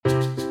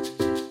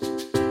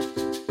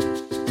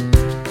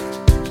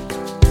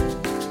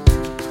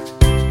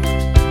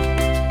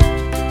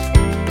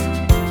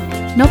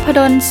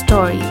Noppadan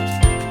Story.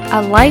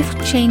 A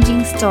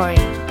life-changing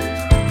story.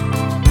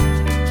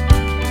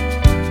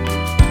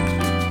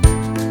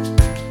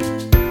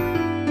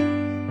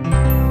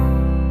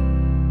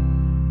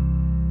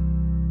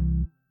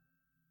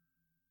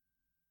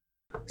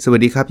สวัส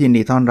ดีครับยิน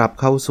ดีต้อนรับ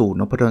เข้าสู่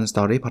Noppadan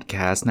Story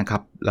Podcast นะครั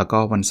บแล้วก็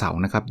วันเสาร์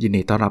นะครับยิน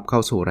ดีต้อนรับเข้า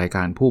สู่รายก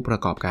ารผู้ประ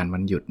กอบการวั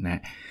นหยุดน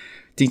ะ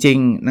จริง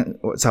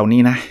ๆเสาร์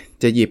นี้นะ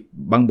จะหยิบ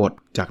บางบท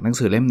จากหนัง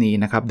สือเล่มนี้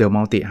นะครับ The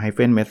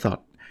Multi-Hyphen Method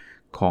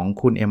ของ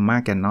คุณเอมม่า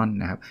แกนนอน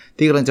นะครับ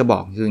ที่กำลังจะบอ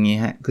กคืออย่างนี้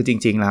ฮะคือจ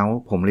ริงๆแล้ว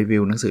ผมรีวิ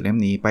วหนังสือเล่ม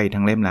นี้ไป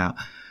ทั้งเล่มแล้ว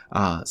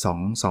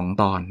สอง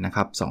ตอนนะค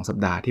รับ2สัป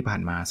ดาห์ที่ผ่า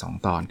นมา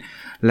2ตอน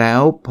แล้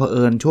วเผ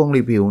อิญช่วง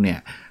รีวิวเนี่ย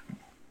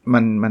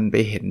มันไป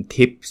เห็น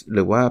ทิปห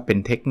รือว่าเป็น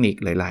เทคนิค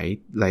ห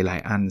ลาย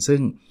อันซึ่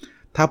ง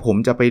ถ้าผม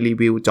จะไปรี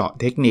วิวเจาะ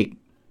เทคนิค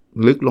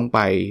ลึกลงไป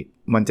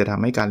มันจะท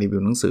ำให้การรีวิ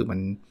วหนังสือ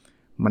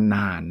มันน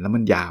านแล้วมั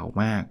นยาว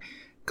มาก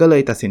ก็เล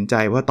ยตัดสินใจ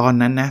ว่าตอน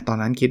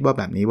นั้นคิดว่า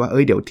แบบนี้ว่า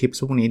เดี๋ยวทิป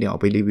พวกนี้เดี๋ยวเอา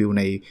ไปรีวิว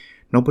ใน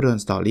Noppadan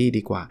Story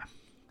ดีกว่า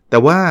แต่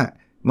ว่า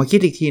มาคิด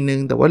อีกทีนึง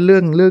แต่ว่าเ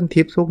รื่อง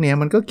ทิปพวกนี้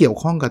มันก็เกี่ยว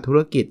ข้องกับธุร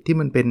กิจที่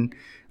มันเป็น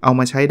เอา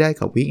มาใช้ได้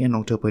กับ Weekend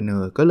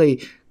Entrepreneur ก็เลย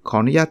ขอ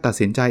อนุญาตตัด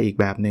สินใจอีก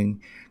แบบนึง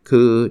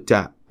คือจ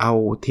ะเอา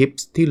ทิป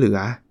ที่เหลือ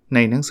ใน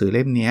หนังสือเ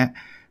ล่มนี้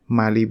ม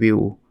ารีวิว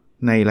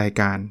ในราย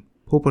การ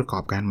ผู้ประกอ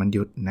บการวันห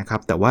ยุดนะครั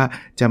บแต่ว่า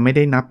จะไม่ไ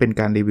ด้นับเป็น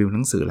การรีวิวห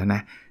นังสือแล้วน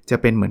ะจะ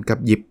เป็นเหมือนกับ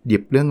หยิ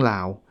บเรื่องรา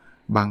ว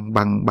บ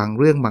าง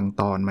เรื่องบาง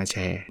ตอนมาแช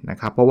ร์นะ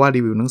ครับเพราะว่า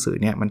รีวิวหนังสือ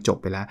เนี่ยมันจบ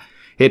ไปแล้ว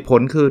เหตุผ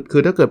ลคื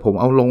อถ้าเกิดผม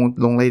เอา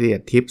ลงรายละเอีย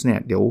ดทิปเนี่ย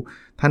เดี๋ยว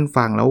ท่าน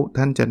ฟังแล้ว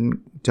ท่าน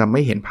จะไ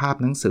ม่เห็นภาพ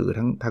หนังสือ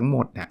ทั้งหม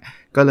ดเนี่ย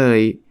ก็เ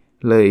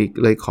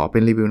ลยขอเป็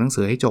นรีวิวหนัง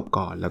สือให้จบ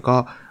ก่อนแล้วก็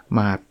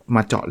ม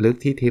าเจาะลึก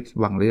ที่ทิป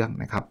บางเรื่อง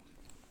นะครับ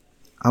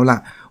เอาล่ะ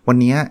วัน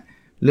นี้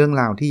เรื่อง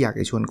ราวที่อยาก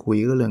จะชวนคุย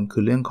ก็คื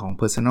อเรื่องของ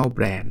personal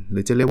brand หรื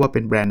อจะเรียกว่าเป็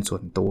นแบรนด์ส่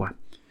วนตัว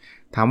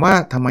ถามว่า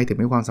ทำไมถึง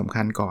มีความสำ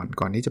คัญ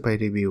ก่อนที่จะไป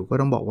รีวิวก็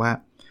ต้องบอกว่า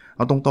เอ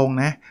าตรง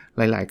ๆนะห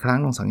ลายๆครั้ง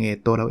ลองสังเกต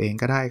ตัวเราเอง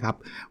ก็ได้ครับ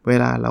เว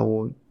ลาเ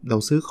รา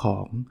ซื้อขอ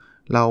ง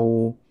เรา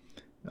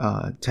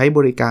ใช้บ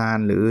ริการ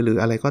หรือ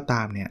อะไรก็ต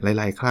ามเนี่ยห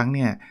ลายๆครั้งเ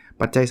นี่ย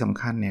ปัจจัยสำ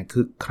คัญเนี่ยคื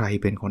อใคร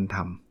เป็นคนท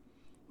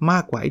ำมา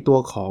กกว่าไอ้ตัว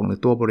ของหรือ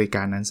ตัวบริก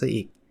ารนั้นซะ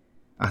อีก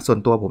ส่วน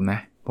ตัวผมนะ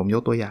ผมย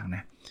กตัวอย่างน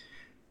ะ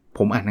ผ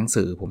มอ่านหนัง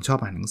สือผมชอบ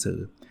อ่านหนังสือ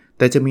แ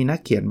ต่จะมีนัก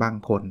เขียนบาง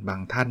คนบา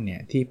งท่านเนี่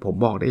ยที่ผม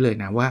บอกได้เลย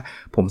นะว่า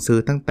ผมซื้อ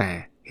ตั้งแต่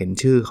เห็น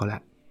ชื่อเขาละ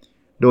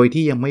โดย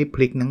ที่ยังไม่พ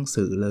ลิกหนัง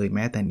สือเลยแ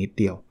ม้แต่นิด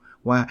เดียว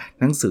ว่า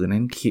หนังสือนั้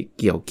นเขี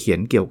ยน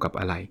เกี่ยวกับ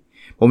อะไร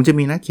ผมจะ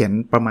มีนักเขียน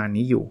ประมาณ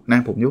นี้อยู่นะ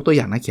ผมยกตัวอ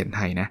ย่างนักเขียนไ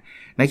ทยนะ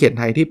นักเขียน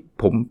ไทยที่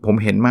ผม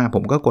เห็นมาผ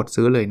มก็กด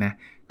ซื้อเลยนะ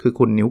คือ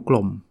คุณนิ้วกล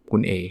มคุ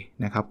ณเอ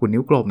นะครับคุณ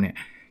นิ้วกลมเนี่ย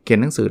เขียน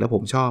หนังสือแล้วผ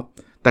มชอบ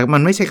แต่มั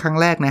นไม่ใช่ครั้ง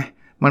แรกนะ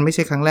มันไม่ใ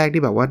ช่ครั้งแรก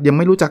ที่แบบว่ายังไ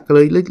ม่รู้จักเล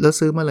ยแล้ว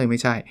ซื้อมาเลยไม่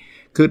ใช่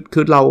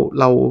คือเร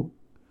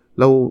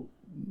า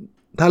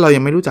ถ้าเรายั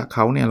งไม่รู้จักเข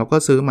าเนี่ยเราก็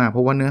ซื้อมาเพร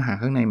าะว่าเนื้อหา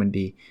ข้างในมัน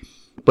ดี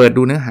เปิด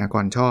ดูเนื้อหาก่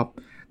อนชอบ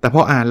แต่พ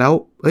ออ่านแล้ว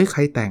ใคร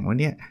แต่งวะ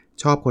เนี่ย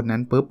ชอบคนนั้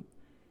นปุ๊บ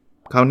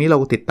คราวนี้เรา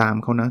ติดตาม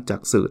เขานะจา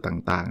กสื่อ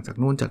ต่างๆจาก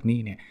นู่นจากนี่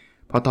เนี่ย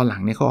พอตอนหลั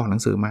งเนี่ยเขาออกหนั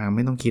งสือมาไ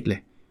ม่ต้องคิดเลย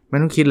แ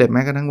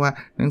ม้กระทั่งว่า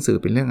หนังสือ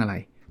เป็นเรื่องอะไร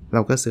เร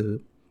าก็ซื้อ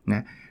น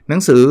ะหนั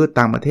งสือ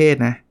ต่างประเทศ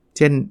นะเ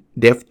ช่น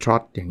Dev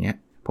Trot อย่างเงี้ย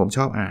ผมช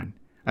อบอ่าน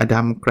อดั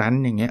มแกรน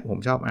ท์อย่างเงี้ยผม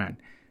ชอบอ่าน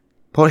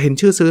พอเห็น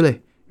ชื่อซื้อเลย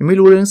ยังไม่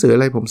รู้เรื่องหนังสืออะ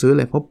ไรผมซื้อเ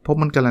ลยเพราะ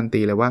มันการัน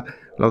ตีเลยว่า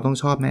เราต้อง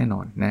ชอบแน่นอ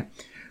นนะ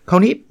คราว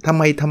นี้ทำไ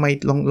ม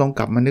ลอง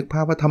กลับมานึกภ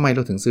าพว่าทำไมเร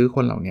าถึงซื้อค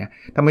นเหล่านี้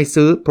ทำไม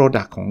ซื้อ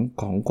product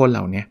ของคนเห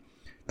ล่านี้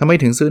ทำไม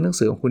ถึงซื้อหนัง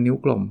สือของคุณนิ้ว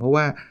กลมเพราะ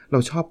ว่าเรา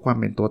ชอบความ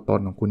เป็นตัวตน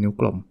ของคุณนิ้ว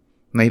กลม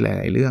ในห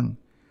ลายๆเรื่อง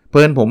เ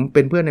พื่อนผมเ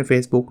ป็นเพื่อนใน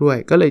Facebook ด้วย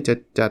ก็เลย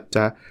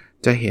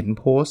จะเห็น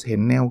โพสต์เห็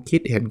นแนวคิ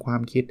ดเห็นควา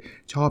มคิด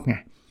ชอบไง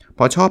พ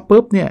อชอบ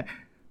ปุ๊บเนี่ย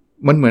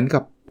มันเหมือนกั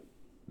บ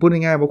พูด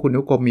ง่ายๆว่าคุณ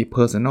นิ้วกลมมี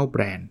personal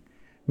brand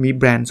มี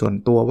แบรนด์ส่วน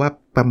ตัวว่า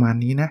ประมาณ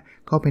นี้นะ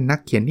เขาเป็นนัก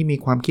เขียนที่มี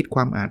ความคิดค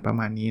วามอ่านประ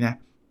มาณนี้นะ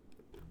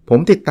ผม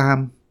ติดตาม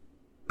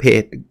เพ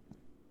จ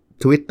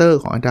Twitter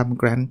ของอดัม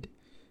แกรนท์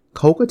เ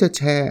ขาก็จะแ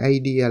ชร์ไอ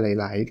เดีย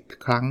หลาย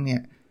ๆครั้งเนี่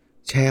ย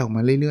แชร์ออกม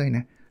าเรื่อยๆน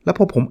ะแล้วพ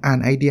อผมอ่าน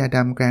ไอเดียอ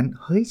ดัมแกรนท์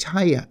เฮ้ยใ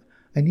ช่อ่ะ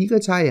อันนี้ก็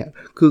ใช่อ่ะ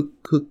คือ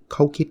เข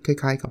าคิดค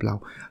ล้ายๆกับเ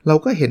รา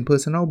ก็เห็น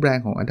personal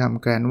brand ของอดัม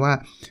แกรนท์ว่า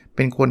เ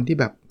ป็นคนที่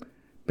แบบ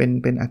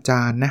เป็นอาจ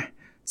ารย์นะ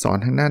สอน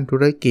ทางด้านธุ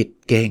รกิจ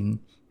เก่ง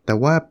แต่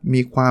ว่า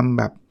มีความ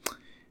แบบ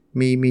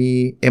มี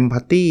เอมพั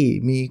ตตี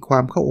มีควา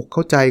มเข้าอกเข้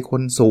าใจค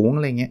นสูง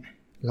อะไรเงี้ย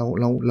เรา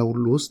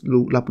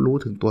รับรู้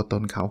ถึงตัวต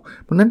นเขา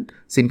เพราะนั้น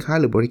สินค้า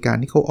หรือบริการ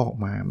ที่เขาออก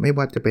มาไม่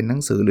ว่าจะเป็นหนั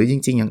งสือหรือจ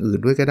ริงๆอย่างอื่น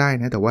ด้วยก็ได้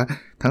นะแต่ว่า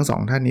ทั้งสอ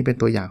งท่านนี้เป็น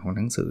ตัวอย่างของห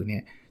นังสือเนี่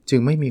ยจึง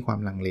ไม่มีความ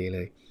ลังเลเล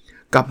ย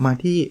กลับมา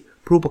ที่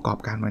ผู้ประกอบ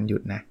การวันหยุ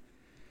ดนะ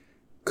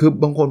คือ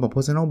บางคนบอก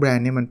personal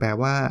brand เนี่ยมันแปล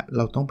ว่าเ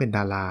ราต้องเป็นด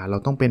าราเรา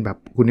ต้องเป็นแบบ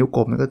คุณนิ้วก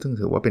ลมก็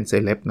ถือว่าเป็นเซ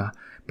เลบนะ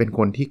เป็นค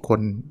นที่คน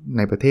ใ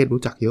นประเทศ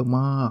รู้จักเยอะม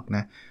ากน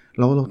ะ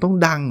เราต้อง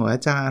ดังเหรออ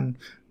าจารย์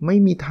ไม่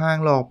มีทาง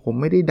หรอกผม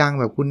ไม่ได้ดัง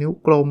แบบคุณนิ้ว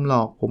กลมหร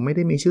อกผมไม่ไ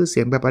ด้มีชื่อเสี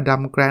ยงแบบอดั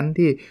มแกรนท์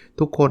ที่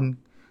ทุกคน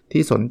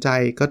ที่สนใจ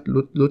ก็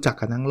รู้จัก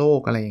กันทั้งโลก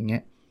อะไรอย่างเงี้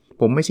ย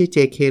ผมไม่ใช่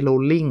JK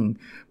Rowling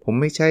ผม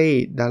ไม่ใช่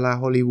ดารา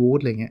ฮอลลีวูด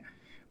อะไรเงี้ย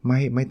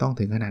ไม่ต้อง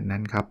ถึงขนาดนั้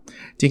นครับ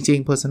จริง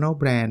ๆ personal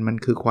brand มัน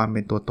คือความเ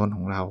ป็นตัวตนข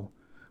องเรา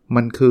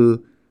มันคือ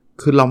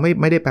เรา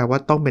ไม่ได้แปลว่า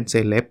ต้องเป็นเซ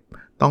เลบ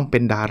ต้องเป็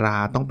นดารา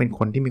ต้องเป็นค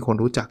นที่มีคน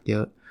รู้จักเยอ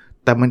ะ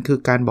แต่มันคือ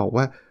การบอก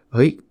ว่าเ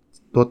ฮ้ย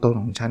ตัวตน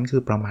ของฉันคื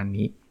อประมาณ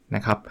นี้น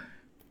ะครับ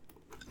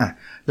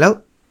แล้ว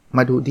ม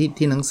าดู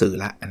ที่หนังสือ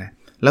ละนะ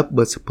แล้ว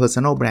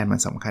personal brand มัน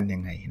สำคัญยั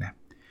งไงนะ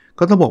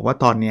ก็ต้องบอกว่า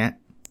ตอนนี้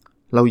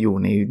เราอยู่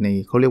ใน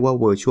เขาเรียกว่า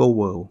virtual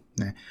world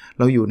นะ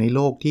เราอยู่ในโ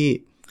ลก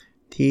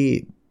ที่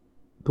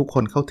ทุกค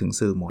นเข้าถึง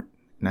สื่อหมด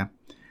นะ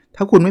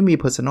ถ้าคุณไม่มี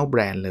personal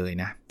brand เลย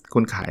นะคุ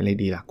ณขายอะไร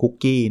ดีล่ะคุก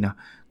กี้เนาะ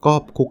ก็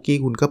คุกกี้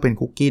คุณก็เป็น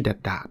คุกกี้ด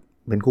าด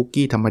ๆเป็นคุก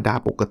กี้ธรรมดา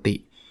ปกติ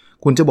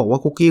คุณจะบอกว่า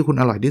คุกกี้คุณ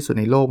อร่อยที่สุด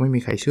ในโลกไม่มี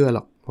ใครเชื่อหร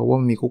อกเพราะว่า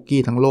มันมีคุก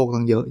กี้ทั้งโลก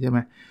ทั้งเยอะใช่ไหม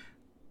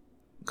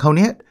คราว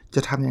นี้จ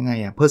ะทำยังไง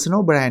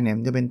personal brand เนี่ย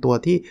มันจะเป็นตัว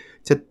ที่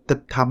จะ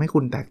ทำให้คุ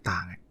ณแตกต่า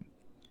ง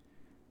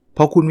พ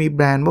อคุณมีแบ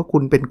รนด์ว่าคุ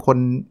ณเป็นคน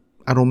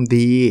อารมณ์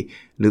ดี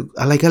หรือ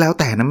อะไรก็แล้ว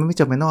แต่นะมันไม่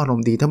จำเป็นต้องอารม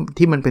ณ์ดี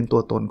ที่มันเป็นตั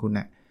วตนคุณน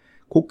ะ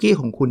คุกกี้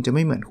ของคุณจะไ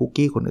ม่เหมือนคุก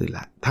กี้คนอื่นล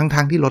ะ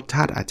ทั้งที่รสช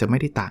าติอาจจะไม่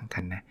ได้ต่างกั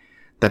นนะ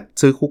แต่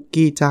ซื้อคุก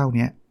กี้เจ้าเ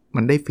นี้ย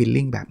มันได้ฟีล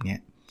ลิ่งแบบเนี้ย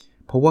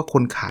เพราะว่าค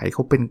นขายเข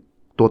าเป็น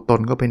ตัวต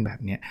นก็เป็นแบบ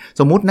เนี้ย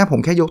สมมุตินะผม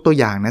แค่ยกตัว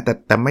อย่างนะ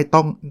แต่ไม่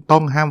ต้อ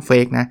งห้ามเฟ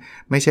กนะ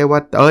ไม่ใช่ว่า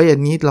อั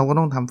นนี้เราก็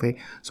ต้องทำเฟก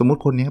สมมุติ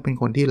คนนี้เป็น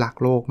คนที่รัก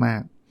โลกมา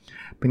ก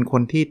เป็นค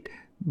นที่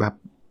แบบ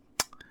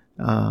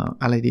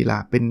อะไรดีล่ะ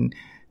เป็น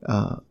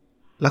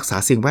รักษา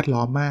สิ่งแวดล้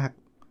อมมาก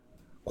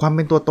ความเ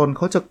ป็นตัวตนเ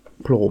ขาจะ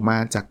โผล่มา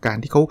จากการ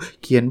ที่เขา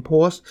เขียนโพ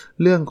สต์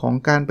เรื่องของ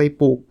การไป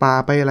ปลูกป่า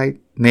ไปอะไร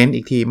เน้น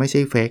อีกทีไม่ใ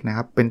ช่เฟกนะค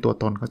รับเป็นตัว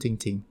ตนเขาจ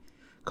ริง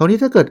ๆคราวนี้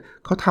ถ้าเกิด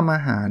เขาทำอ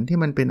าหารที่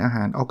มันเป็นอาห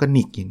ารออร์แก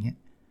นิกอย่างเงี้ย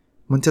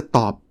มันจะต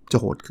อบโจ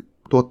ทย์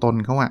ตัวตน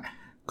เ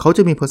ขาจ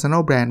ะมี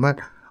personal brand ว่า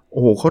โ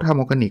อ้โหเขาทำอ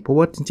อร์แกนิกเพราะ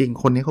ว่าจริง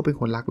ๆคนนี้เขาเป็น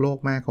คนรักโลก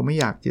มากเขาไม่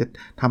อยากจะ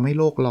ทำให้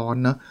โลกร้อน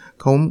เนาะ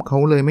เขา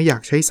เลยไม่อยา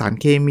กใช้สาร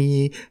เคมี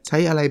ใช้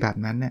อะไรแบบ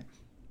นั้นเนี่ย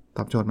ต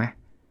อบโจทย์ไหม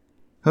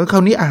ครา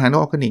วนี้อาหาร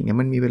ออร์แกนิกเนี่ย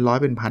มันมีเป็นร้อย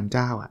เป็นพันเ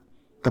จ้า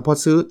แต่พอ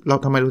ซื้อเรา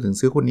ทำไมเราถึง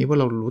ซื้อคนนี้เพราะ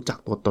เรารู้จัก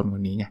ตัวตนค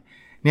นนี้ไง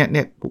เนี่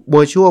ย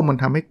virtualมัน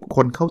ทำให้ค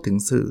นเข้าถึง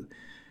สื่อ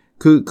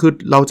คือ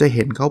เราจะเ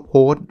ห็นเขาโพ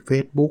สต์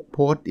Facebook โพ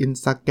สต์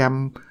Instagram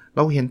เร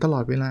าเห็นตลอ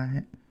ดเวลา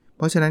เ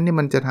พราะฉะนั้นเนี่ย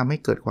มันจะทำให้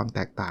เกิดความแต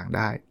กต่างไ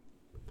ด้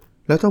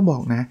แล้วต้องบอ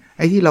กนะไ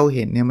อ้ที่เราเ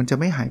ห็นเนี่ยมันจะ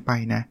ไม่หายไป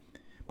นะ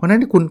เพราะฉะนั้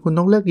นคุณ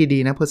ต้องเลือกดี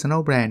ๆนะ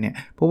personal brand เนี่ย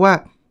เพราะว่า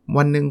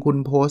วันนึงคุณ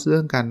โพสต์เรื่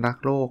องการรัก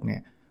โลกเนี่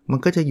ยมัน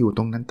ก็จะอยู่ต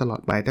รงนั้นตลอ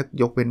ดไปถ้า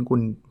ยกเว้น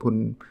คุณ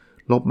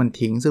ลบมัน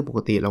ทิ้งซึ่งปก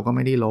ติเราก็ไ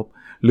ม่ได้ลบ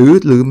ห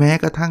รือแม้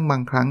กระทั่งบา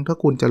งครั้งถ้า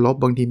คุณจะลบ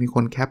บางทีมีค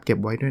นแคปเก็บ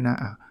ไว้ด้วยนะ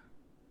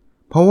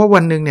เพราะว่าวั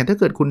นนึงเนี่ยถ้า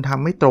เกิดคุณท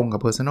ำไม่ตรงกับ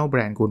personal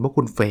brand คุณเพราะ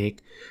คุณเฟก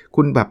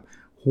คุณแบบ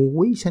โ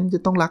อ้ยฉันจะ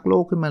ต้องรักโล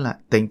กขึ้นมาละ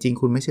แต่จริง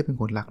ๆคุณไม่ใช่เป็น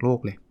คนรักโลก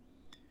เลย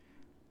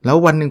แล้ว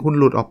วันนึงคุณ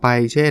หลุดออกไป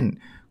เช่น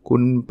คุ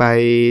ณไป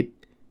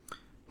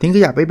ทิ้งข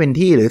ยะไปเป็น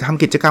ที่หรือท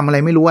ำกิจกรรมอะไร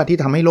ไม่รู้ที่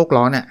ทำให้โลก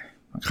ร้อน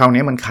คราว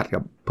นี้มันขัดกั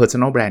บ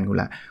personal brand คุณ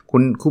ละคุ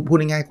ณพูด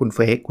ง่ายๆคุณเฟ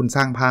กคุณส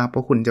ร้างภาพเพร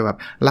าะคุณจะแบบ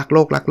รักโ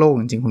ลก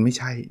จริงๆคุณไม่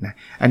ใช่นะ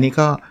อันนี้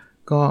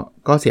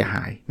ก็เสียห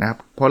ายนะครับ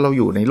เพราะเราอ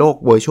ยู่ในโลก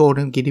virtual เ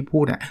รื่องกี้ที่พู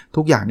ด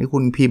ทุกอย่างที่คุ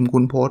ณพิมพ์คุ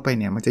ณโพสต์ไป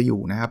เนี่ยมันจะอยู่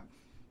นะครับ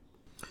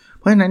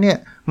เพราะฉะนั้นเนี่ย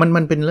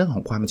มันเป็นเรื่องข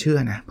องความเชื่อ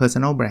นะ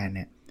personal brand เ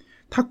นี่ย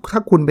ถ้า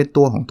คุณเป็น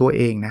ตัวของตัว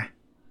เองนะ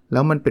แล้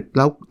วมันเป็นแ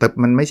ล้วแต่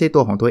มันไม่ใช่ตั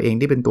วของตัวเอง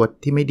ที่เป็นตัว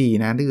ที่ไม่ดี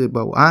นะที่คือบ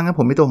อกงั้น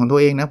ผมเป็นตัวของตัว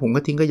เองนะผมก็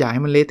ทิ้งขยะใ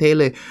ห้มันเละเทะ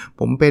เลย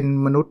ผมเป็น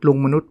มนุษย์ลุง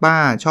มนุษย์ป้า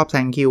ชอบแซ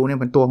งคิวเนี่ย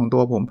เป็นตัวของตั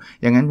วผม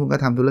อย่างนั้นคุณก็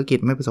ทำธุรกิจ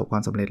ไม่ประสบควา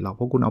มสำเร็จหรอกเพ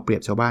ราะคุณเอาเปรีย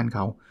บชาวบ้านเข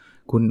า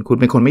คุณ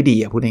เป็นคนไม่ดี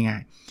พูดง่า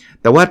ย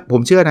ๆแต่ว่าผ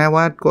มเชื่อนะ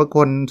ว่าค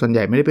นส่วนให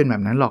ญ่ไม่ได้เป็นแบ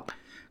บนั้นหรอก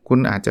คุณ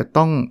อาจจะ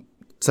ต้อง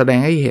แสดง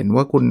ให้เห็น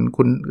ว่าคุ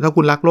ณถ้า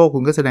คุณรักโลกคุ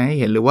ณก็แสดงให้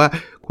เห็นหรือว่า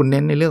คุณเ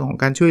น้นในเรื่องของ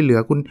การช่วยเหลื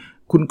อคุ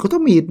ณก็ต้อ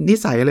งมีนิ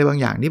สัยอะไรบาง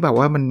อย่างที่แบบ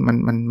ว่า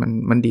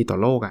มันดีต่อ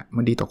โลก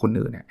มันดีต่อคน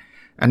อื่น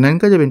อันนั้น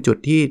ก็จะเป็นจุด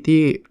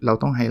ที่เรา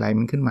ต้องไฮไลท์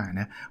มันขึ้นมา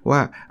นะว่า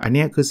อัน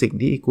นี้คือสิ่ง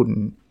ที่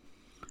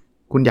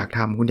คุณอยากท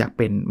ำคุณอยากเ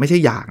ป็นไม่ใช่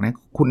อยากนะ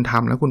คุณท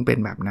ำแล้วคุณเป็น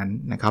แบบนั้น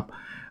นะครับ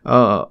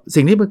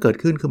สิ่งที่มันเกิด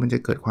ขึ้นคือมันจะ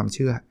เกิดความเ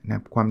ชื่อน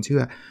ะความเชื่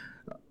อ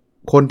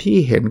คนที่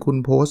เห็นคุณ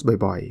โพสต์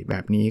บ่อยๆแบ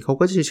บนี้เขา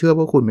ก็จะเชื่อ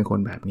ว่าคุณเป็นคน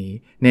แบบนี้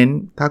เน้น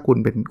ถ้าคุณ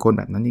เป็นคน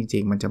แบบนั้นจริ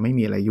งๆมันจะไม่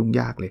มีอะไรยุ่ง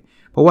ยากเลย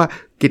เพราะว่า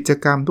กิจ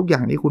กรรมทุกอย่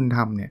างที่คุณท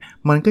ำเนี่ย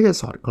มันก็จะ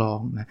สอดคล้อง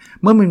นะ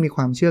เมื่อมันมีค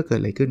วามเชื่อเกิด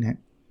อะไรขึ้น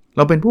เ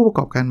ราเป็นผู้ประก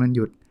อบการวันห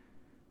ยุด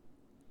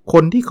ค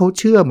นที่เขา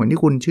เชื่อเหมือน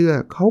ที่คุณเชื่อ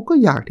เขาก็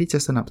อยากที่จะ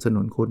สนับสนุ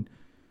นคุณ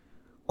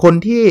คน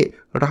ที่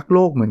รักโล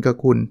กเหมือนกับ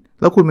คุณ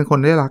แล้วคุณเป็นคน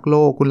ได้รักโล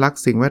กคุณรัก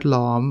สิ่งแวด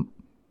ล้อม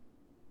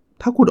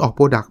ถ้าคุณออกโ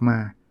ปรดักต์มา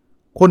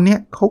คนเนี้ย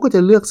เขาก็จะ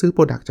เลือกซื้อโป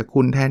รดักต์จาก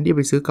คุณแทนที่ไ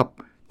ปซื้อกับ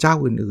เจ้า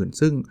อื่น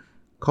ๆซึ่ง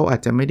เขาอา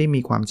จจะไม่ได้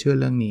มีความเชื่อ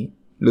เรื่องนี้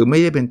หรือไม่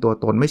ได้เป็นตัว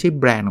ตนไม่ใช่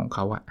แบรนด์ของเข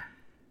า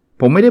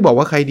ผมไม่ได้บอก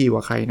ว่าใครดีก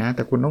ว่าใครนะแ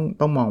ต่คุณ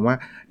ต้องมองว่า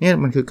เนี่ย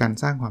มันคือการ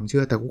สร้างความเชื่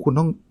อแต่คุณ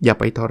ต้องอย่า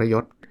ไปทรย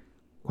ศ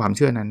ความเ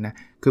ชื่อนั้น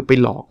คือไป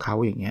หลอกเขา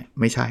อย่างเงี้ย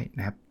ไม่ใช่น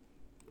ะครับ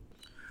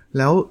แ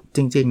ล้วจ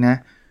ริงๆนะ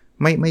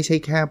ไม่ใช่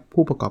แค่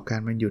ผู้ประกอบการ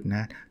มันหยุดน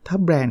ะถ้า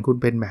แบรนด์คุณ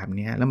เป็นแบบ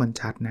นี้แล้วมัน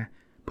ชัดนะ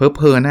เ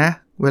ผลอๆนะ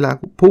เวลา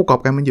ผู้ประกอบ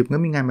การมันหยุดก็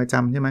มีงานประจ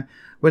ำใช่ไหม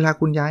เวลา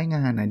คุณย้ายง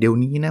านเดี๋ยว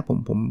นี้นะ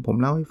ผม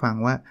เล่าให้ฟัง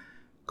ว่า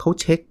เขา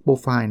เช็คโปร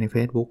ไฟล์ใน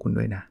Facebook คุณ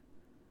ด้วยนะ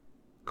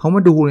เขาม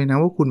าดูเลยนะ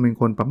ว่าคุณเป็น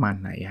คนประมาณ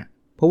ไหน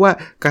เพราะว่า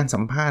การสั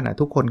มภาษณ์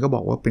ทุกคนก็บ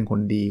อกว่าเป็นคน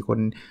ดีคน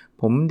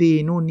ผมดี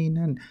นู่นนี่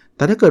นั่นแ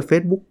ต่ถ้าเกิด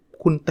Facebook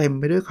คุณเต็ม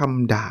ไปด้วยค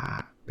ำด่า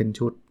เป็น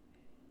ชุด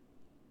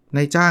น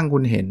ายจ้างคุ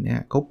ณเห็นเนี่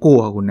ยเขากลั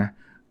วคุณนะ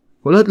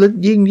แล้ว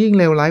ยิ่ง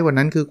เลวร้ายกว่า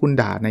นั้นคือคุณ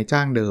ด่านายจ้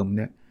างเดิมเ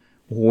นี่ย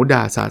โอ้โหด่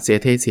าสาดเสีย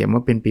เทเสียม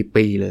าเป็น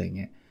ปีๆเลยอย่างเ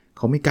งี้ยเ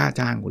ขาไม่กล้า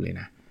จ้างคุณเลย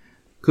นะ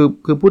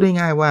คือพูด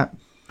ง่ายๆว่า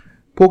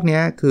พวกนี้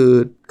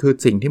คือ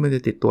สิ่งที่มันจะ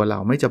ติดตัวเรา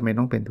ไม่จำเป็น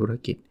ต้องเป็นธุร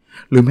กิจ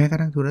หรือแม้กระ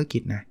ทั่งธุรกิ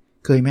จนะ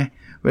เคยไหม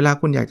เวลา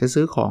คุณอยากจะ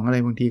ซื้อของอะไร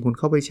บางทีคุณ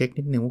เข้าไปเช็ค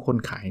นิดนึงว่าคน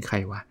ขายใคร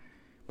วะ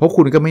เพราะ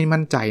คุณก็ไม่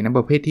มั่นใจนะป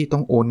ระเภทที่ต้อ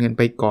งโอนเงินไ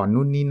ปก่อน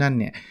นู่นนี่นั่น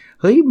เนี่ย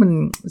เฮ้ยมัน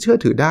เชื่อ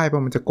ถือได้ป่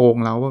ะมันจะโกง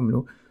เราป่ะไม่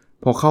รู้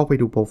พอเข้าไป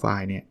ดูโปรไฟ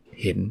ล์เนี่ย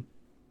เห็น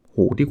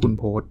หูที่คุณ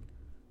โพส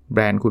แบ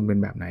รนด์คุณเป็น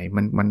แบบไหน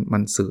มั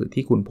นสื่อ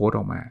ที่คุณโพสอ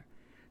อกมา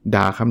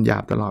ด่าคำหยา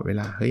บตลอดเว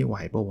ลาเฮ้ยไหว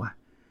ป่ะวะ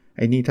ไ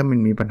อ้นี่ถ้ามัน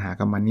มีปัญหา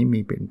กับมันนี่มี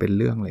เป็น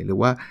เรื่องเลยหรือ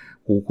ว่า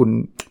หูคุณ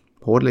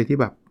โพสเลยที่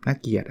แบบน่า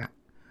เกลียดอ่ะ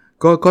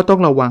ก็ต้อ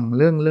งระวัง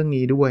เรื่อง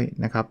นี้ด้วย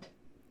นะครับ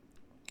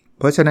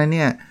เพราะฉะนั้นเ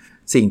นี่ย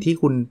สิ่งที่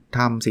คุณท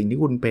ำสิ่งที่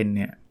คุณเป็นเ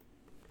นี่ย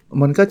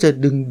มันก็จะ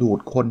ดึงดูด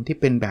คนที่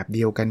เป็นแบบเ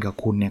ดียวกันกับ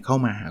คุณเนี่ยเข้า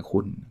มาหาคุ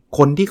ณค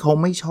นที่เขา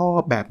ไม่ชอบ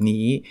แบบ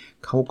นี้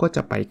เขาก็จ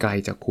ะไปไกล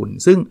จากคุณ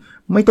ซึ่ง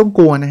ไม่ต้องก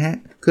ลัวนะฮะ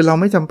คือเรา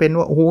ไม่จำเป็น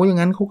ว่าโอ้โหอย่าง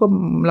นั้น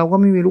เราก็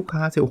ไม่มีลูกค้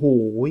าเสียโอ้โห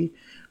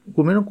คุ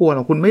ณไม่ต้องกลัวหร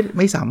อกคุณไ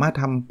ม่สามารถ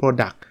ทำ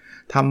product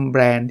ทำแบ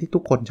รนด์ที่ทุ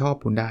กคนชอบ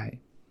คุณได้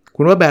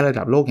คุณว่าแบรนด์ระ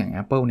ดับโลกอย่าง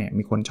Apple เนี่ย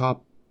มีคนชอบ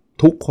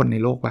ทุกคนใน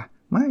โลกปะ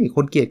ไม่ค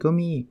นเกลียดก็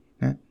มี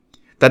นะ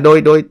แต่โด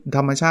ยธ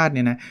รรมชาติเ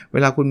นี่ยนะเว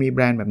ลาคุณมีแบ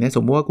รนด์แบบนี้ส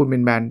มมติว่าคุณเป็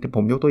นแบรนด์ผ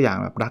มยกตัวอย่าง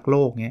แบบรักโล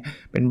กเงี้ย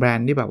เป็นแบรน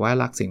ด์ที่แบบว่า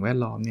รักสิ่งแวด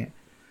ล้อมเนี่ย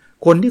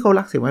คนที่เขา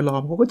รักสิ่งแวดล้อ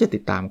มเขาก็จะติ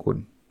ดตามคุณ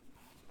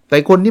แต่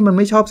คนที่มันไ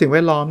ม่ชอบสิ่งแว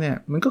ดล้อมเนี่ย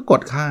มันก็ก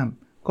ดข้าม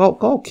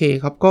ก็โอเค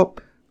ครับ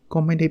ก็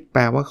ไม่ได้แป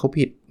ลว่าเขา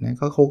ผิดนะ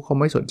เขา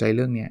ไม่สนใจเ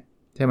รื่องเนี้ย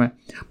ใช่ไหม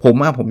ผ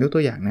มยกตั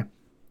วอย่างนะ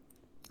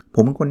ผ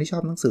มเป็นคนที่ชอ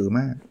บหนังสือ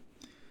มาก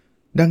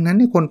ดังนั้น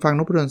ในคนฟัง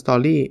นพดลสตอ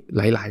รี่ห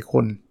ลายๆค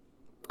น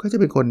ก็จะ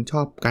เป็นคนช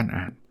อบการ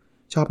อ่าน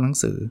ชอบหนัง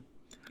สือ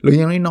หรืออ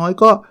ย่างน้อย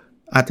ๆก็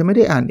อาจจะไม่ไ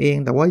ด้อ่านเอง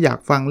แต่ว่าอยาก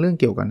ฟังเรื่อง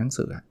เกี่ยวกับหนัง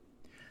สือ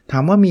ถา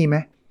มว่ามีไหม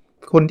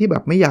คนที่แบ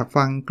บไม่อยาก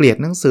ฟังเกลียด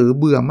หนังสือ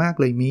เบื่อมาก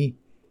เลยมี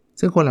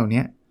ซึ่งคนเหล่า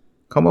นี้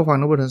เขามาฟัง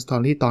นพดลสตอ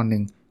รี่ตอนนึ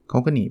งเขา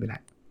ก็หนีไปแล้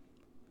ว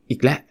อี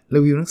กแล้วรี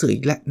วิวหนังสืออี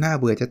กแล้วน่า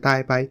เบื่อจะตาย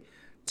ไป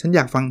ฉันอย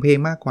ากฟังเพลง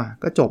มากกว่า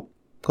ก็จบ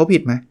เขาผิ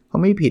ดไหมเขา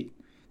ไม่ผิด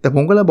แต่ผ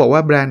มก็เลยบอกว่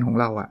าแบรนด์ของ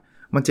เรา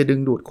มันจะดึง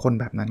ดูดคน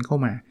แบบนั้นเข้า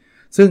มา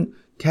ซึ่ง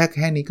แ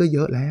ค่นี้ก็เย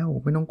อะแล้ว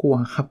ไม่ต้องกลัว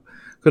ครับ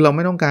คือเราไ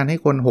ม่ต้องการให้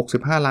คน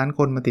65ล้านค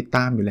นมาติดต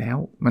ามอยู่แล้ว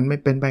มันไม่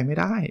เป็นไปไม่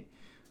ได้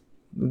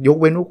ยก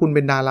เว้นว่าคุณเ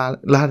ป็นดารา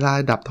ร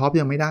ะดับท็อป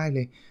ยังไม่ได้เล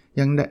ย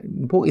ยัง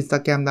พวก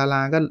Instagram ดาร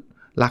าก็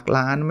หลัก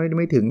ล้าน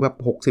ไม่ถึงแบบ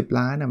60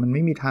ล้านมันไ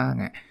ม่มีทาง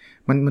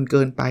มันเ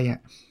กินไป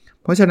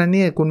เพราะฉะนั้นเ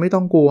นี่ยคุณไม่ต้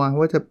องกลัว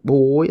ว่าจะโ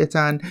อ้ยอาจ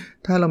ารย์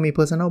ถ้าเรามี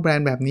personal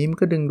brand แบบนี้มัน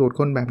ก็ดึงดูด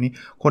คนแบบนี้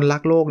คนรั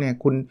กโลกเนี่ย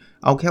คุณ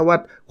เอาแค่ว่า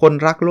คน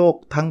รักโลก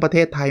ทั้งประเท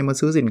ศไทยมา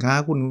ซื้อสินค้า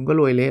คุณก็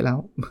รวยเละแล้ว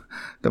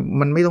แต่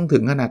มันไม่ต้องถึ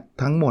งขนาด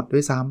ทั้งหมดด้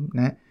วยซ้ำ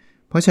นะ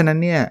เพราะฉะนั้น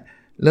เนี่ย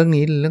เรื่อง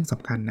นี้เรื่องส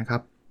ำคัญนะครั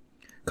บ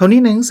คราวนี้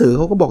ในหนังสือเ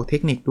ขาก็บอกเท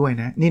คนิคด้วย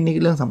นะนี่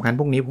เรื่องสำคัญ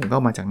พวกนี้ผมก็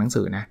มาจากหนัง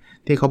สือนะ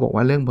ที่เขาบอกว่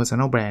าเรื่อง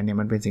personal brand เนี่ย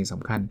มันเป็นสิ่งส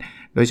ำคัญ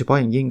โดยเฉพาะ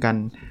อย่างยิ่ง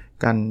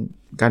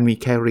การมี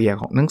career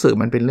ของหนังสือ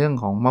มันเป็นเรื่อง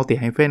ของ multi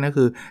hyphen ก็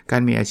คือกา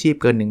รมีอาชีพ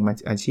เกิน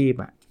1อาชีพ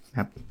ค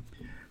รับ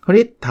คราว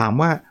นี้ถาม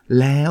ว่า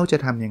แล้วจะ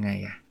ทำยังไง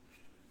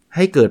ใ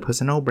ห้เกิด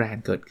personal brand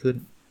เกิดขึ้น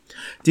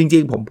จริ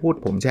งๆ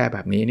ผมแชร์แบ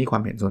บนี้นี่ควา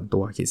มเห็นส่วนตั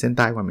วขีดเส้นใ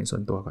ต้ความเห็นส่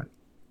วนตัวก่อน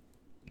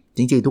จ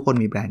ริงๆทุกคน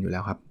มีแบรนด์อยู่แล้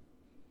วครับ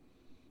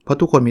เพราะ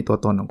ทุกคนมีตัว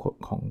ตน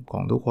ข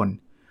องทุกคน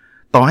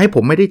ต่อให้ผ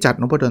มไม่ได้จัด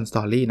นพดลสต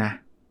อรี่นะ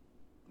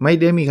ไม่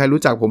ได้มีใคร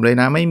รู้จักผมเลย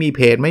นะไม่มีเพ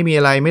จไม่มี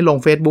อะไรไม่ลง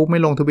Facebook ไ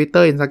ม่ลง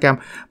Twitter Instagram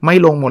ไม่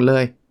ลงหมดเล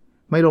ย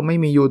ไม่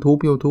มี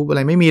YouTube อะไ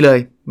รไม่มีเลย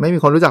ไม่มี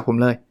คนรู้จักผม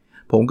เลย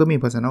ผมก็มี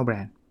personal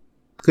brand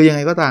คือยังไง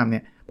ก็ตามเนี่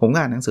ยผมก็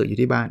อ่านหนังสืออยู่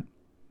ที่บ้าน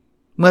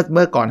เ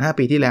มื่อก่อน5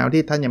ปีที่แล้ว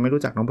ที่ท่านยังไม่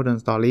รู้จักนพดล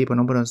สตอรี่เพราะ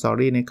นพดลสตอ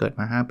รี่เนี่ยเกิด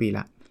มา5ปีล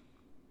ะ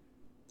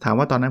ถาม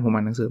ว่าตอนนั้นผมอ่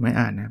านหนังสือไม่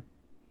อ่านนะ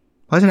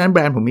เพราะฉะนั้นแบ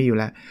รนด์ผมมีอยู่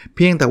แล้วเ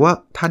พียงแต่ว่า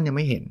ท่านยังไ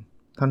ม่เห็น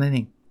เท่านั้นเอ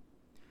ง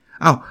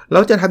แล้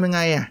วจะทำยังไง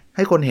ใ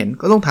ห้คนเห็น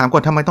ก็ต้องถามก่อ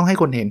นทำไมต้องให้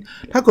คนเห็น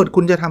ถ้าเกิด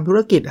คุณจะทำธุร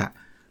กิจ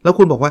แล้ว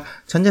คุณบอกว่า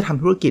ฉันจะท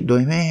ำธุรกิจโด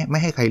ยไม่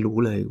ให้ใครรู้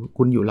เลย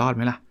คุณอยู่รอดไห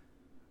มล่ะ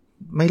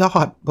ไม่รอ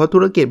ดเพราะธุ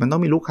รกิจมันต้อ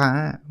งมีลูกค้า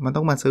มันต้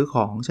องมาซื้อข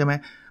องใช่ไหม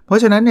เพรา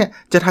ะฉะนั้นเนี่ย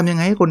จะทำยังไ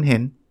งให้คนเห็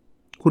น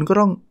คุณก็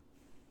ต้อง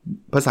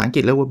ภาษาอังกฤ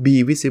ษเรียกว่า be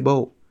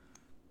visible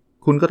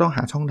คุณก็ต้องห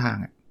าช่องทาง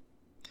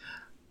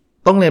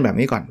ต้องเรียนแบบ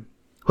นี้ก่อน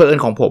เพื่อ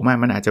นของผม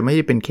มันอาจจะไม่ไ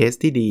ด้เป็นเคส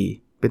ที่ดี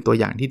เป็นตัว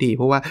อย่างที่ดีเ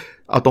พราะว่า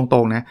เอาตร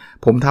งๆนะ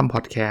ผมทำพ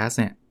อดแคสต์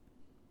เนี่ย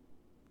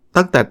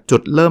ตั้งแต่จุ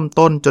ดเริ่ม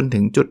ต้นจนถึ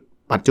งจุด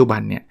ปัจจุบั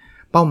นเนี่ย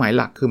เป้าหมาย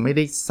หลักคือไม่ไ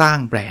ด้สร้าง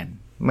แบรนด์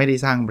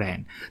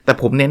แต่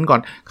ผมเน้นก่อน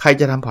ใคร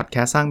จะทำพอดแค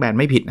สต์สร้างแบรนด์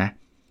ไม่ผิดนะ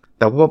แ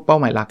ต่ว่าเป้า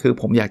หมายหลักคือ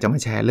ผมอยากจะมา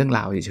แชร์เรื่องร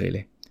าวเฉยๆเล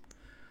ย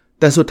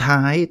แต่สุดท้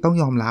ายต้อง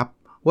ยอมรับ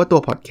ว่าตัว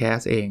พอดแคส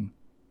ต์เอง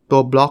ตั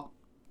วบล็อก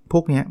พ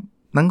วกนี้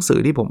หนังสือ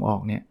ที่ผมออ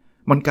กเนี่ย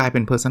มันกลายเป็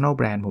น personal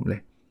brand ผมเล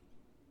ย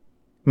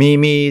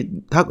มี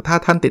ถ้า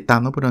ท่านติดตาม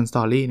นพดลสต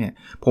อรี่เนี่ย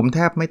ผมแท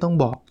บไม่ต้อง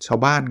บอกชาว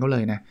บ้านเขาเล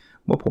ยนะ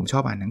ว่าผมชอ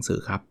บอ่านหนังสือ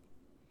ครับ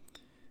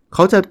เข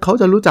า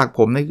จะรู้จักผ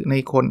ม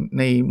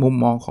ในมุม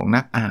มองของ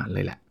นักอ่านเล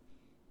ยแหละ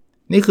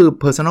นี่คือ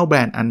personal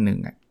brand อันหนึ่ง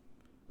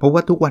เพราะว่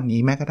าทุกวันนี้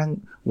แม้กระทั่ง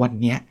วัน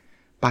นี้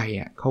ไป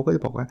อ่ะเขาก็จ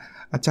ะบอกว่า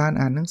อาจารย์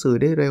อ่านหนังสือ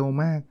ได้เร็ว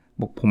มาก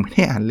บอกผมไม่ไ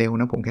ด้อ่านเร็ว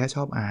นะผมแค่ช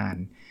อบอ่าน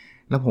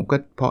แล้วผมก็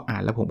พออ่า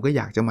นแล้วผมก็อ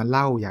ยากจะมาเ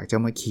ล่าอยากจะ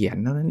มาเขียน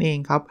เท่านั้นเอง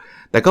ครับ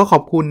แต่ก็ขอ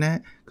บคุณนะ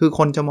คือค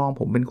นจะมอง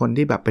ผมเป็นคน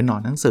ที่แบบเป็นหนอ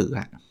นหนังสือ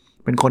อ่ะ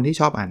เป็นคนที่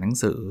ชอบอ่านหนัง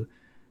สือ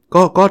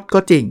ก็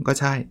จริงก็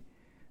ใช่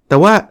แต่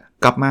ว่า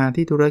กลับมา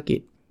ที่ธุรกิจ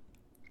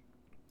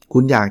คุ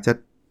ณอยากจะ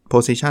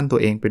position ตัว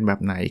เองเป็นแบ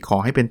บไหนขอ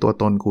ให้เป็นตัว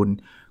ตน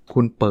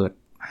คุณเปิด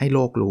ให้โล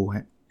กรู้ฮ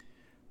ะ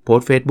โพส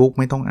ต์ Facebook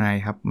ไม่ต้องอาย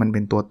ครับมันเป็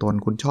นตัวตน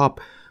คุณช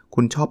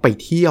อบไป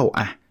เที่ยว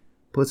อะ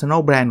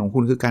personal brand ของคุ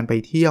ณคือการไป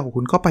เที่ยว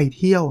คุณก็ไป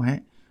เที่ยวฮ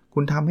ะคุ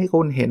ณทำให้ค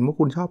นเห็นว่า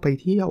คุณชอบไป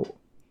เที่ยว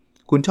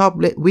คุณชอบ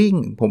วิ่ง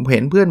ผมเห็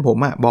นเพื่อนผม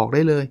อะบอกไ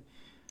ด้เลย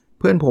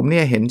เพื่อนผมเ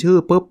นี่ยเห็นชื่อ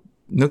ปุ๊บ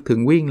นึกถึง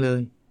วิ่งเล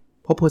ย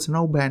เพราะ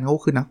personal brand เขา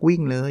คือนักวิ่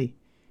งเลย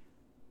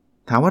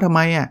ถามว่าทำไ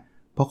มอะ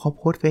เพราะเขาโ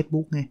พสต์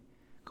Facebook ไง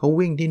เขา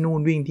วิ่งที่นู่น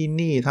วิ่งที่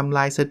นี่ทำล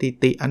ายสถิ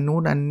ติอันนู้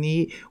นอันนี้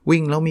วิ่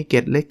งแล้วมีเกร็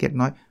ดเล็กเกร็ด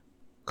น้อย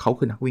เขา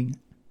คือนักวิ่ง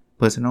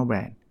personal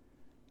brand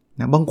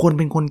นะบางคน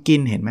เป็นคนกิ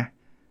นเห็นไหม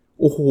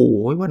โอ้โห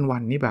วั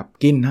นๆนี่แบบ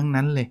กินทั้ง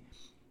นั้นเลย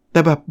แต่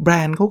แบบแบร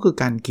นด์เขาคือ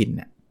การกิน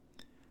น่ะ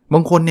บา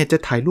งคนเนี่ยจะ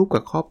ถ่ายรูป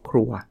กับครอบค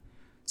รัว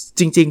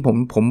จริงๆ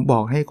ผมบอ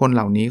กให้คนเห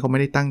ล่านี้เขาไม่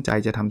ได้ตั้งใจ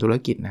จะทำธุร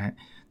กิจนะฮะ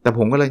แต่ผ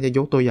มก็เลยจะย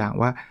กตัวอย่าง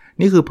ว่า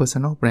นี่คือ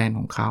personal brand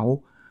ของเขา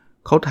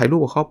ถ่ายรูป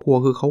กับครอบครัว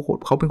คือ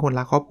เขาเป็นคน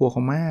รักครอบครัวเข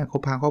ามากเขา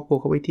พาครอบครัว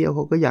เขาไปเที่ยวเข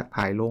าก็อยาก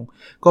ถ่ายลง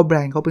ก็แบร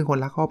นด์เขาเป็นคน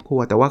รักครอบครัว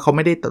แต่ว่าเขาไ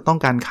ม่ได้ต้อง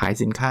การขาย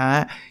สินค้า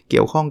เ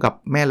กี่ยวข้องกับ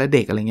แม่และเ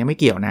ด็กอะไรเงี้ยไม่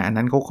เกี่ยวนะอัน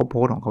นั้นเขาโพ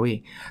สต์ของเขาเอง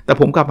แต่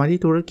ผมกลับมาที่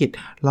ธุรกิจ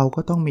เรา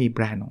ก็ต้องมีแบ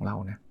รนด์ของเรา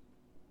นะ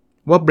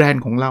ว่าแบรน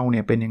ด์ของเราเ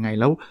นี่ยเป็นยังไง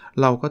แล้ว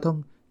เราก็ต้อง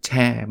แช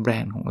ร์แบร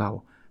นด์ของเรา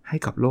ให้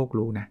กับโลก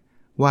รู้นะ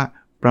ว่า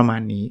ประมา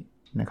ณนี้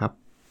นะครับ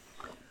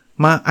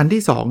มาอัน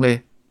ที่2เลย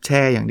แช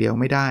ร์อย่างเดียว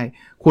ไม่ได้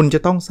คุณจะ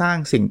ต้องสร้าง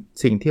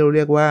สิ่งที่เราเ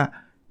รียกว่า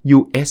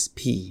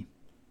USP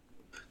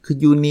คือ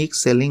Unique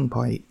Selling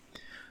Point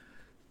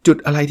จุด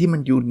อะไรที่มั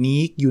น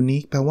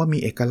unique แปลว่ามี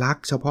เอกลักษ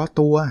ณ์เฉพาะ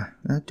ตัว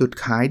นะจุด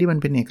ขายที่มัน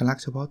เป็นเอกลักษ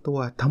ณ์เฉพาะตัว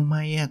ทำไม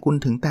คุณ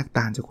ถึงแตก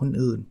ต่างจากคน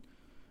อื่น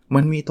มั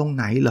นมีตรงไ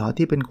หนเหรอ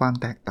ที่เป็นความ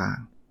แตกต่าง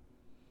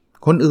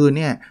คนอื่น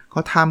เนี่ยเข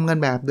าทำกัน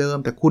แบบเดิม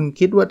แต่คุณ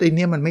คิดว่าไอ้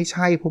นี่มันไม่ใ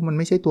ช่เพราะมันไ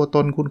ม่ใช่ตัวต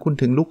นคุณ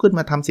ถึงลุกขึ้น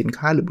มาทำสิน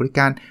ค้าหรือบริก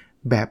าร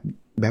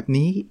แบบ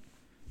นี้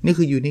นี่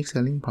คือ Unique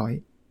Selling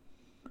Point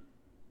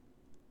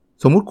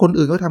สมมุติคน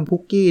อื่นเขาทำคุ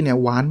กกี้เนี่ย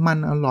หวานมัน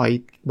อร่อย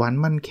หวาน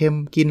มันเค็ม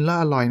กินแล้ว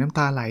อร่อยน้ำต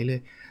าไหลเลย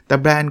แต่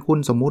แบรนด์คุณ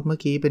สมมุติเมื่อ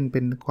กี้เ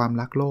ป็นความ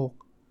รักโลก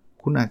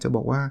คุณอาจจะบ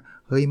อกว่า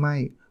เฮ้ยไม่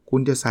คุ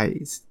ณจะใส่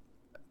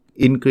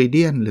อินกรีเ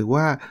ดียนหรือ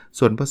ว่า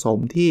ส่วนผสม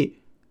ที่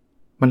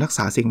มันรักษ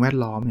าสิ่งแวด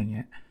ล้อมอย่างเ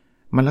งี้ย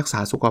มันรักษา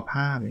สุขภ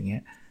าพอย่างเงี้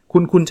ย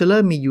คุณจะเ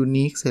ริ่มมี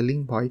unique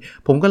selling point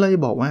ผมก็เลย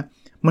บอกว่า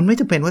มันไม่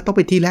จำเป็นว่าต้องไ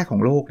ปที่แรกขอ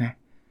งโลกนะ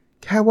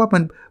แค่ว่ามั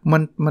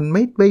นไ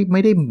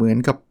ม่ได้เหมือน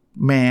กับ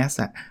แมส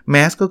อะแม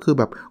สก็คือ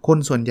แบบคน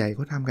ส่วนใหญ่เข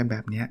าทำกันแบ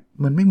บนี้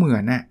มันไม่เหมือ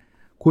นน่ะ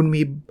คุณ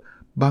มี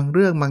บางเ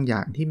รื่องบางอย่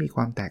างที่มีค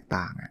วามแตก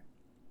ต่างอะ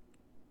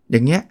อย่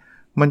างเงี้ย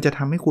มันจะท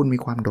ำให้คุณมี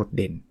ความโดดเ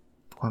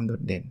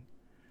ด่น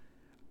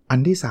อัน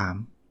ที่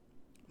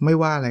3ไม่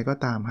ว่าอะไรก็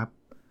ตามครับ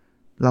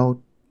เรา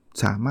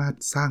สามารถ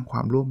สร้างคว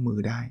ามร่วมมือ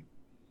ได้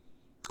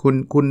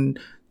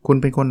คุณ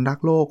เป็นคนรัก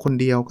โลกคน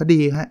เดียวก็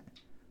ดีฮะ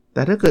แ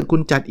ต่ถ้าเกิดคุ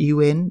ณจัดอีเ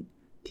วนท์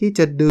ที่จ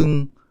ะดึง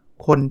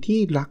คนที่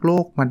รักโล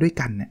กมาด้วย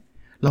กันเนี่ย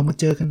เรามา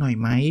เจอกันหน่อย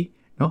ไหม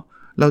เนาะ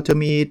เราจะ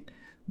มี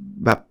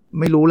แบบ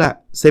ไม่รู้แหละ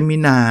เซมิ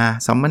นา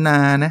สัมมนา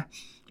นะ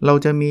เรา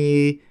จะมี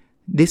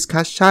ดิส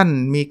คัชชั่น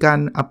มีการ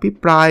อภิ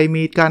ปราย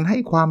มีการให้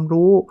ความ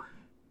รู้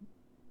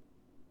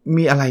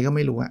มีอะไรก็ไ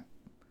ม่รู้อะ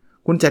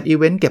คุณจัดอี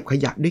เวนต์เก็บข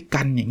ยะด้วย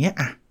กันอย่างเงี้ย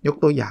อะยก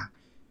ตัวอย่าง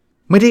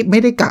ไม่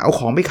ได้กะเอา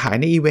ของไปขาย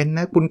ในอีเวนต์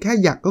นะคุณแค่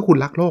อยากก็คุณ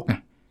รักโลกไง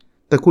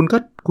แต่คุณ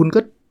ก็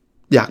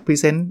อยากพรี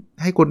เซนต์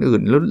ให้คนอื่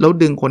นแล้ว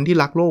ดึงคนที่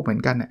รักโลกเหมือ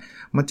นกันน่ะ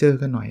มาเจอ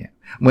กันหน่อยอะ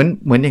เห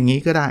มือนอย่างนี้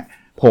ก็ได้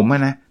ผม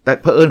นะแต่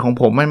เผอิญของ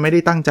ผมมันไม่ได้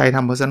ตั้งใจท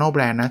ำ personal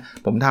brand นะ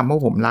ผมทำเพรา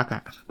ะผมรัก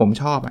ผม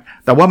ชอบ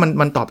แต่ว่า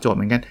มันตอบโจทย์เ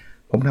หมือนกัน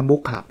ผมทำบุ๊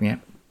กคลับเนี้ย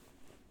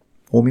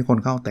โอ้มีคน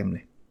เข้าเต็มเล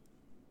ย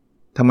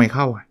ทำไมเ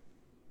ข้า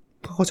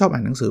เพราะเขาชอบอ่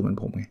านหนังสือเหมือน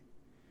ผมไง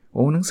โ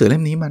อ้หนังสือเล่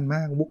มนี้มันม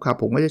ากบุ๊กคลับ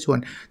ผมก็จะชวน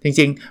จ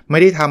ริงๆไม่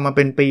ได้ทำมาเ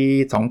ป็นปี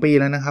2ปี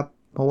แล้วนะครับ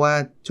เพราะว่า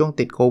ช่วง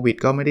ติดโควิด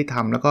ก็ไม่ได้ท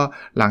ำแล้วก็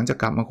หลังจาก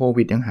กลับมาโค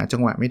วิดยังหาจั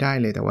งหวะไม่ได้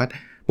เลยแต่ว่า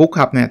บุ๊กค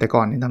ลับเนี่ยแต่ก่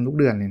อนเนี่ยทำทุก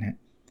เดือนเลยนะ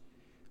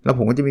แล้วผ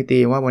มก็จะมีธี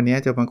มว่าวันนี้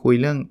จะมาคุย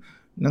เรื่อง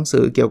หนังสื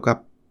อเกี่ยวกับ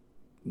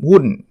หุ้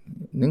น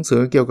หนังสื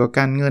อเกี่ยวกับก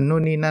ารเงินนู่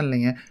นนี่นั่นอะไร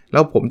เงี้ยแล้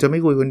วผมจะไม่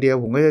คุยคนเดียว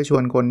ผมก็จะชว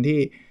นคนที่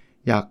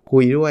อยากคุ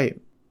ยด้วย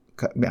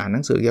อ่านห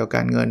นังสือเกี่ยวกับก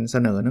ารเงินเส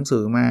นอหนังสื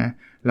อมา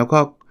แล้วก็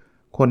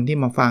คนที่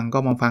มาฟังก็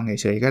มาฟังเ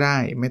ฉยๆก็ได้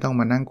ไม่ต้อง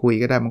มานั่งคุย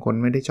ก็ได้บางคน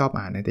ไม่ได้ชอบ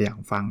อ่านแต่อยาก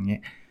ฟังเงี้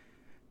ย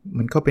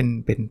มันก็เ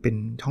ป็น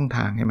ช่องท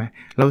างใช่ไหม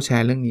เราแช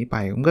ร์เรื่องนี้ไป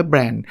ผมก็แบร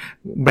น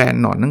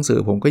ด์หนอนหนังสือ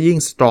ผมก็ยิ่ง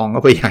สตรองเข้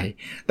าไปใหญ่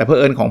แต่เผ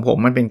อิญของผม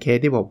มันเป็นเค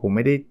สที่บอกผมไ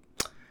ม่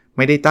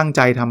ได้ตั้งใ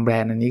จทำแบร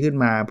นด์อันนี้ขึ้น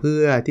มาเพื่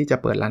อที่จะ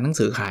เปิดร้านหนัง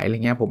สือขายอะไร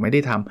เงี้ยผมไม่ได้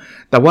ท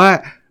ำแต่ว่า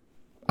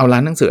เอาร้า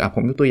นหนังสือผ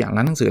มยกตัวอย่าง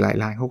ร้านหนังสือหลาย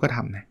ร้านเขาก็ท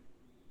ำนะ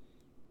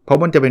เพราะ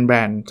มันจะเป็นแบร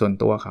นด์ส่วน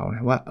ตัวเขาน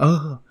ะว่า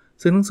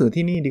ซื้อหนังสือ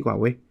ที่นี่ดีกว่า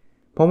เว้ย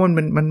เพราะมั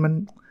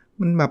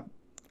นแบบ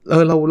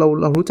เร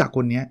ารู้จักค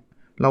นเนี้ย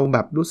เราแบ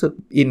บรู้สึก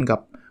อินกับ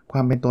คว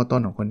ามเป็นตัวต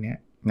นของคนเนี้ย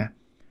นะ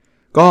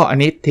ก็อัน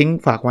นี้ทิ้ง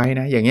ฝากไว้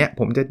นะอย่างเงี้ย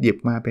ผมจะหยิบ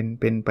มาเ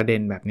ป็นประเด็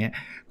นแบบนี้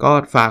ก็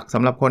ฝากส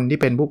ำหรับคนที่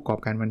เป็นผู้ประกอบ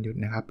การวันหยุด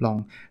นะครับลอง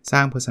สร้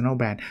าง personal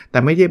brand แต่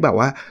ไม่ใช่แบบ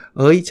ว่า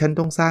ฉัน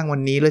ต้องสร้างวั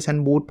นนี้แล้วฉัน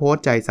บูทโพส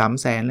ต์จ่าย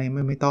 300,000 อะไร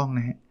ไม่ต้องน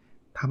ะฮะ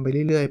ทำไป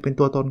เรื่อยๆเป็น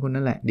ตัวตนคุณ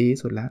นั่นแหละดีที่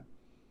สุดแล้ว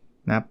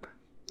นะครับ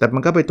แต่มั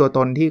นก็เป็นตัวต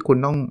นที่คุณ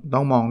ต้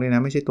องมองด้วยน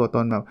ะไม่ใช่ตัวต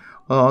นแบบ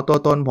ตัว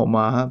ตนผม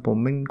ผม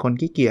เป็นคน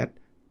ขี้เกียจ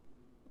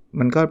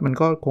มัน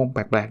ก็คงแป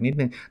ลกๆนิด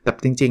นึงแต่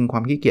จริงๆควา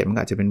มขี้เกียจมัน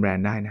อาจจะเป็นแบรน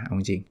ด์ได้นะเอา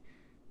จริง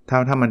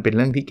ถ้ามันเป็นเ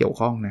รื่องที่เกี่ยว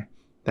ข้องนะ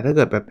แต่ถ้าเ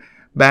กิดแบบ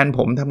แบรนด์ผ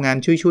มทำงาน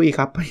ช่วยๆค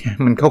รับ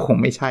มันก็คง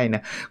ไม่ใช่น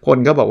ะคน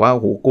ก็บอกว่า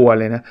โหกลัว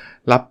เลยนะ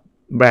รับ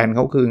แบรนด์เข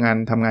าคืองาน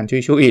ทำงานช่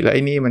วยๆแล้วไ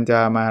อ้นี่มันจะ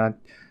มา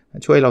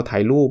ช่วยเราถ่า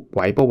ยรูปไห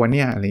วป่ะวะเ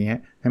นี่ยอะไรเงี้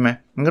ยใช่ไหม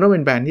มันก็ต้องเป็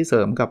นแบรนด์ที่เส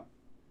ริมกับ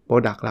โปร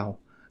ดักต์เรา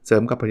เสริ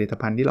มกับผลิต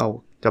ภัณฑ์ที่เรา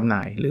จำหน่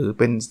ายหรือ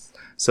เป็น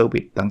เซอร์วิ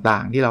สต่า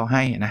งๆที่เราใ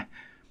ห้นะ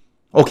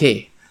โอเค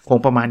คง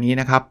ประมาณนี้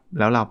นะครับ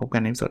แล้วเราพบกั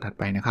นในสดถัด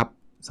ไปนะครับ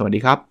สวัสดี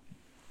ครับ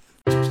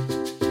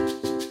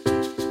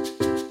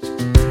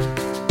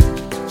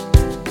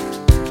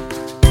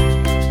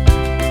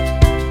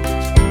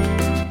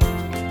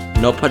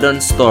Nopadon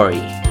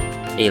Story,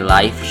 a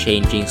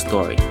life-changing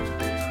story.